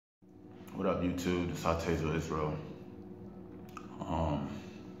What up, YouTube? This is Taser Israel. I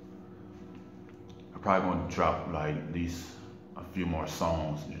probably want to drop like at least a few more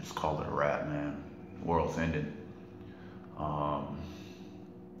songs and just call it a wrap, man. The world's ended.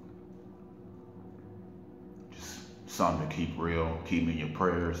 Just something to keep real. Keep in your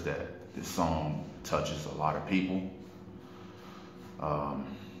prayers that this song touches a lot of people. I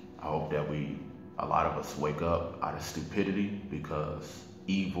hope that a lot of us wake up out of stupidity, because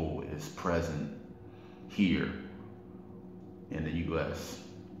evil is present here in the U.S.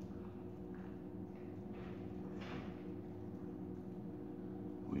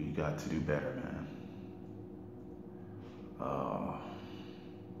 We got to do better, man.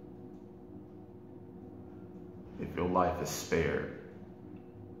 If your life is spared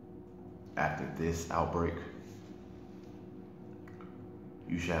after this outbreak,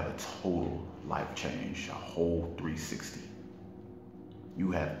 you should have a total life change, a whole 360.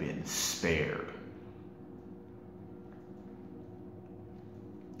 You have been spared.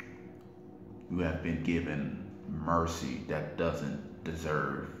 You have been given mercy that doesn't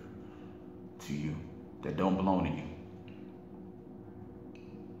deserve to you, that don't belong to you.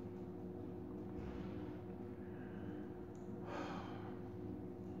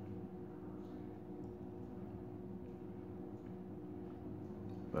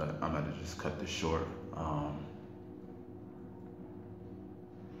 But I'm gonna just cut this short.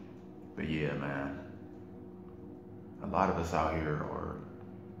 But yeah, man, a lot of us out here are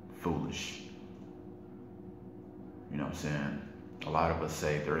foolish. You know what I'm saying? A lot of us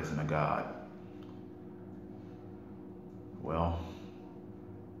say there isn't a God. Well,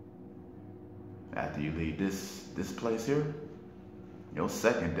 after you leave this place here, your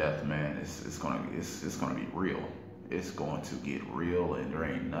second death, man, it's gonna be real. It's going to get real, and there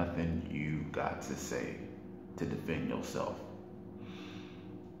ain't nothing you got to say to defend yourself.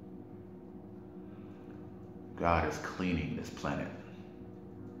 God is cleaning this planet,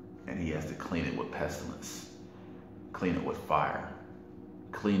 and he has to clean it with pestilence, clean it with fire,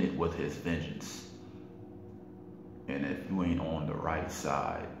 clean it with his vengeance. And if you ain't on the right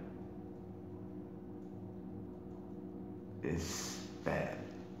side, it's bad.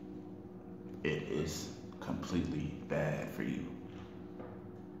 It is completely bad for you.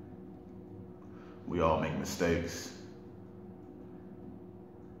 We all make mistakes.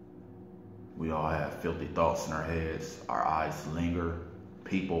 We all have filthy thoughts in our heads. Our eyes linger.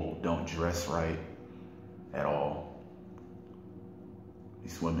 People don't dress right at all.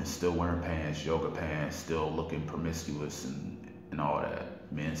 These women still wearing pants, yoga pants, still looking promiscuous and all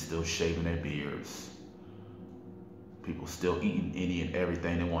that. Men still shaving their beards. People still eating any and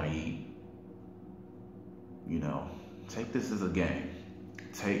everything they want to eat. You know, take this as a game.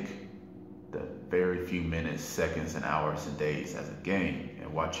 Take the very few minutes, seconds, and hours and days as a game,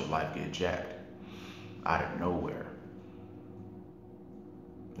 and watch your life get jacked out of nowhere.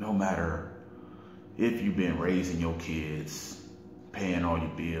 No matter if you've been raising your kids, paying all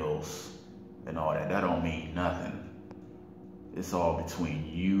your bills, and all that, that don't mean nothing. It's all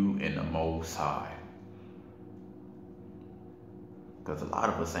between you and the Most High. Because a lot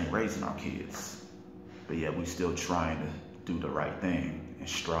of us ain't raising our kids. But yet we still trying to do the right thing and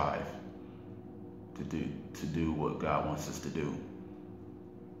strive to do what God wants us to do.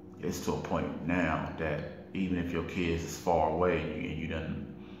 It's to a point now that even if your kids is far away and you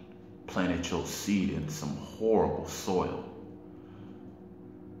done planted your seed in some horrible soil,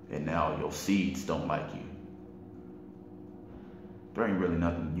 and now your seeds don't like you, there ain't really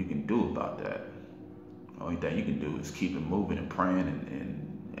nothing you can do about that. The only thing you can do is keep it moving and praying and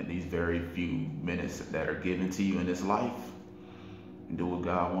these very few minutes that are given to you in this life, and do what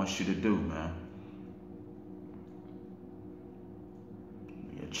God wants you to do, man.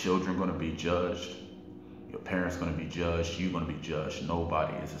 Your children are going to be judged. Your parents are going to be judged. You're going to be judged.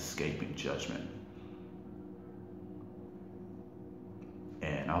 Nobody is escaping judgment.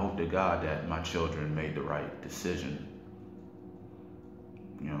 And I hope to God that my children made the right decision.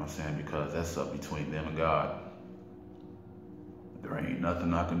 You know what I'm saying? Because that's up between them and God. There ain't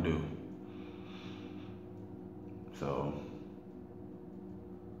nothing I can do. So,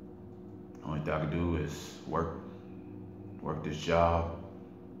 the only thing I can do is work this job,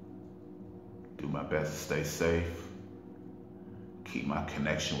 do my best to stay safe, keep my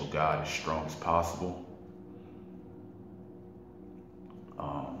connection with God as strong as possible.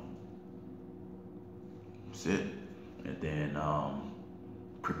 That's it. And then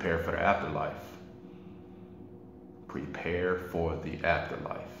prepare for the afterlife. Prepare for the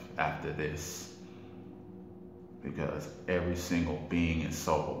afterlife after this. Because every single being and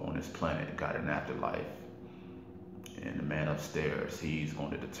soul on this planet got an afterlife. And the man upstairs, he's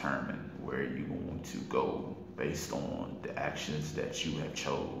going to determine where you're going to go based on the actions that you have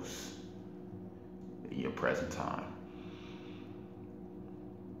chose in your present time.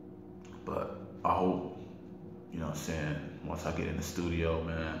 But I hope, you know what I'm saying, once I get in the studio,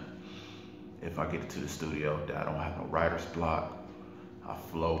 man, if I get into the studio, that I don't have no writer's block. I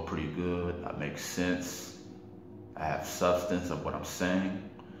flow pretty good. I make sense. I have substance of what I'm saying.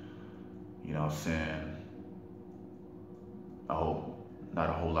 You know what I'm saying? I hope not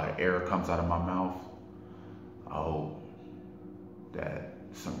a whole lot of air comes out of my mouth. I hope that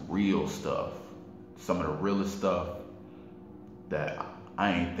some real stuff, some of the realest stuff that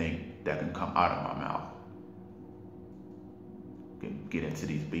I ain't think that can come out of my mouth, can get into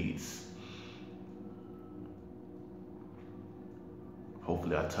these beats.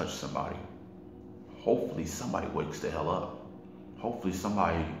 Hopefully I touch somebody. Hopefully somebody wakes the hell up. Hopefully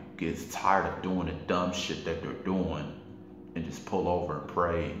somebody gets tired of doing the dumb shit that they're doing and just pull over and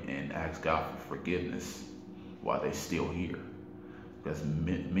pray and ask God for forgiveness while they're still here. Because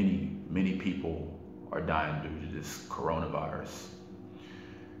many people are dying due to this coronavirus.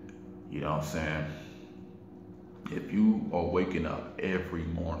 You know what I'm saying? If you are waking up every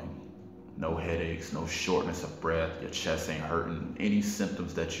morning, no headaches, no shortness of breath, your chest ain't hurting, any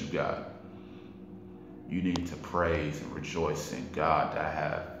symptoms that you got, you need to praise and rejoice in God that I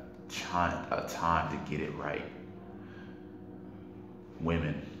have a time to get it right.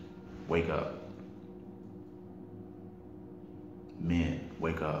 Women, wake up. Men,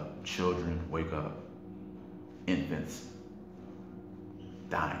 wake up. Children, wake up. Infants,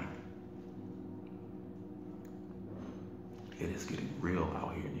 dying. It is getting real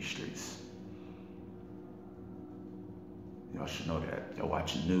out here in these streets. Y'all should know that. Y'all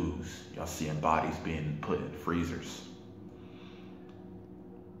watching news. Y'all seeing bodies being put in freezers.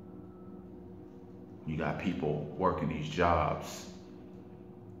 You got people working these jobs,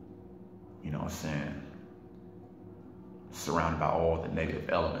 you know what I'm saying, surrounded by all the negative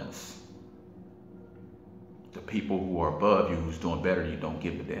elements. The people who are above you, who's doing better than you, don't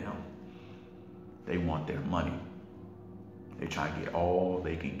give a damn. They want their money. They're trying to get all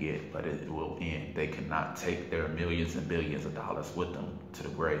they can get, but it will end. They cannot take their millions and billions of dollars with them to the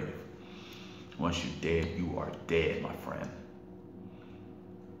grave. Once you're dead, you are dead, my friend.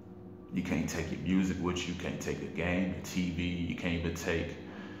 You can't take your music with you. You can't take the game, the TV. You can't even take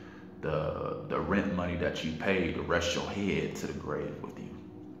the rent money that you pay to rest your head to the grave with you.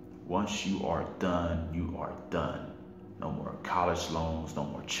 Once you are done, you are done. No more college loans, no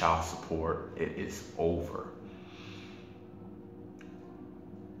more child support. It is over.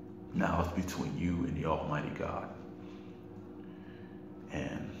 Now it's between you and the Almighty God.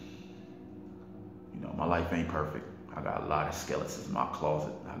 And, you know, my life ain't perfect. I got a lot of skeletons in my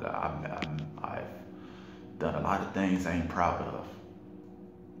closet. I've done a lot of things I ain't proud of.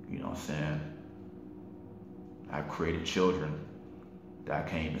 You know what I'm saying? I've created children that I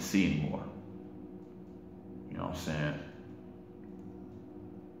can't even see anymore. You know what I'm saying?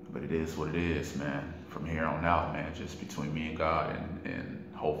 But it is what it is, man. From here on out, man, just between me and God, and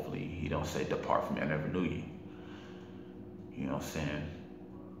hopefully he don't say, depart from me, I never knew you. You know what I'm saying?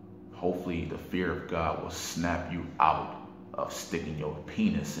 Hopefully the fear of God will snap you out of sticking your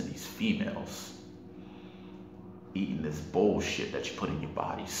penis in these females. Eating this bullshit that you put in your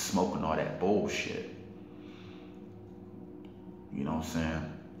body, smoking all that bullshit. You know what I'm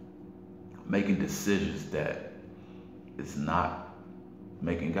saying? Making decisions that is not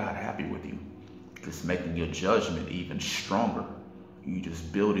making God happy with you. Just making your judgment even stronger. You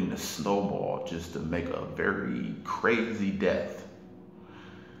just building the snowball just to make a very crazy death.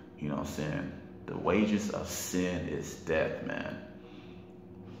 You know what I'm saying? The wages of sin is death, man.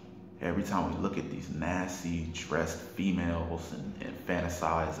 Every time we look at these nasty dressed females and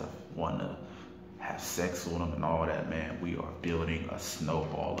fantasize of wanting to have sex with them and all that, man, we are building a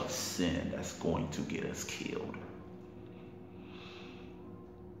snowball of sin that's going to get us killed.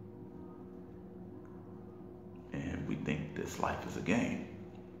 And we think this life is a game.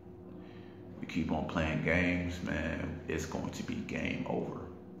 We keep on playing games, man, it's going to be game over.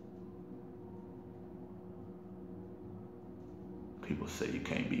 People say you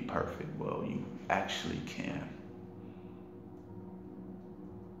can't be perfect. Well, you actually can.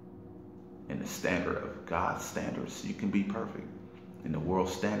 In the standard of God's standards, you can be perfect. In the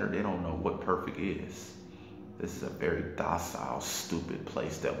world's standard, they don't know what perfect is. This is a very docile, stupid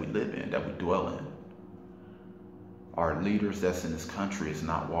place that we live in, that we dwell in. Our leaders that's in this country is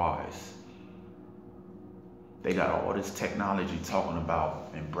not wise. They got all this technology talking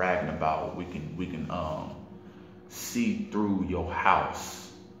about and bragging about we can see through your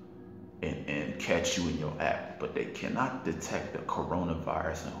house and catch you in your act, but they cannot detect the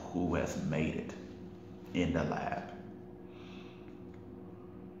coronavirus and who has made it in the lab.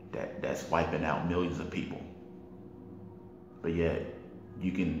 That's wiping out millions of people. But yet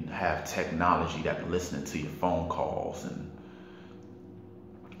you can have technology that can listen to your phone calls and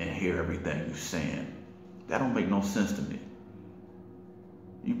hear everything you're saying. That don't make no sense to me.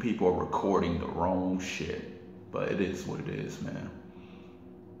 You people are recording the wrong shit, but it is what it is, man.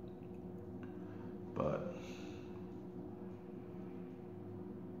 But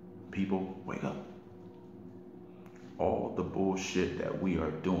people, wake up. All the bullshit that we are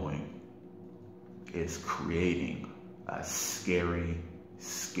doing is creating a scary,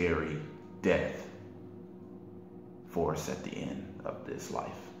 scary death for us at the end of this life.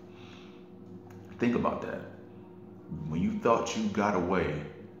 Think about that. When you thought you got away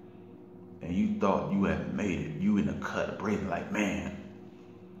and you thought you had made it, you in the cut breathing like, man,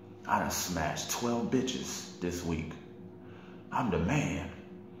 I done smashed 12 bitches this week. I'm the man.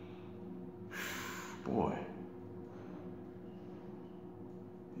 Boy.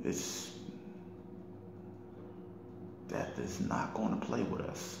 Death is not going to play with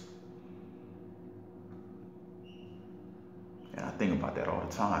us. And I think about that all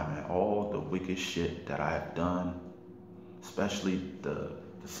the time, man. All the wicked shit that I have done, especially the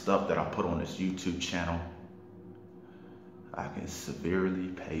stuff that I put on this YouTube channel, I can severely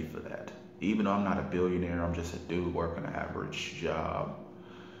pay for that. Even though I'm not a billionaire, I'm just a dude working an average job.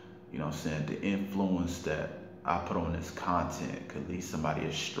 You know what I'm saying? The influence that I put on this content could lead somebody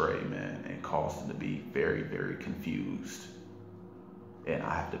astray, man, and cause them to be very, very confused. And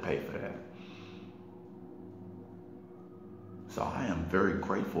I have to pay for that. So I am very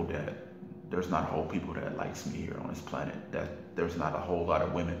grateful that there's not a whole people that likes me here on this planet, that there's not a whole lot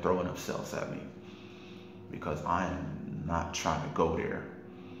of women throwing themselves at me, because I am not trying to go there.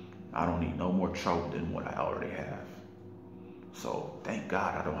 I don't need no more trouble than what I already have. So thank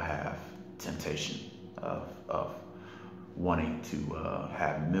God I don't have temptation of wanting to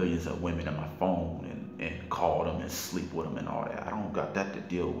have millions of women on my phone and call them and sleep with them and all that. I don't got that to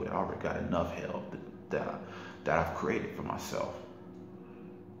deal with. I already got enough hell that I've created for myself.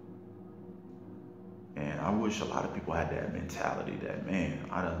 And I wish a lot of people had that mentality that, man,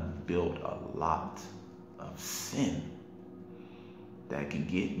 I done built a lot of sin that can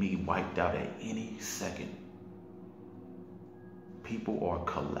get me wiped out at any second. People are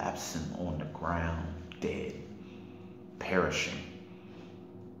collapsing on the ground, dead, perishing.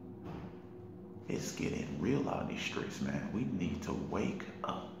 It's getting real out in these streets, man. We need to wake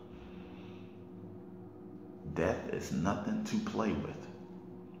up. Death is nothing to play with.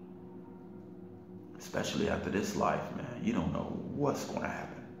 Especially after this life, man. You don't know what's going to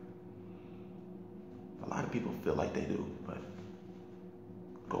happen. A lot of people feel like they do, but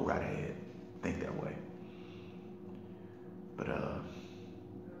go right ahead. Think that way. But I'm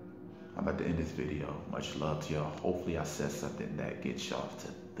about to end this video. Much love to y'all. Hopefully I said something that gets y'all to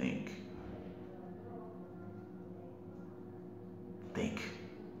think. Think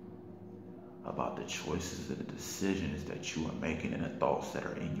about the choices and the decisions that you are making and the thoughts that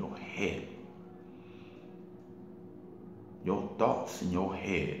are in your head. Your thoughts in your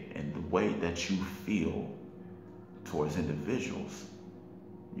head and the way that you feel towards individuals,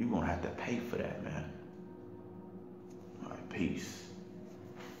 you're going to have to pay for that, man. All right, peace.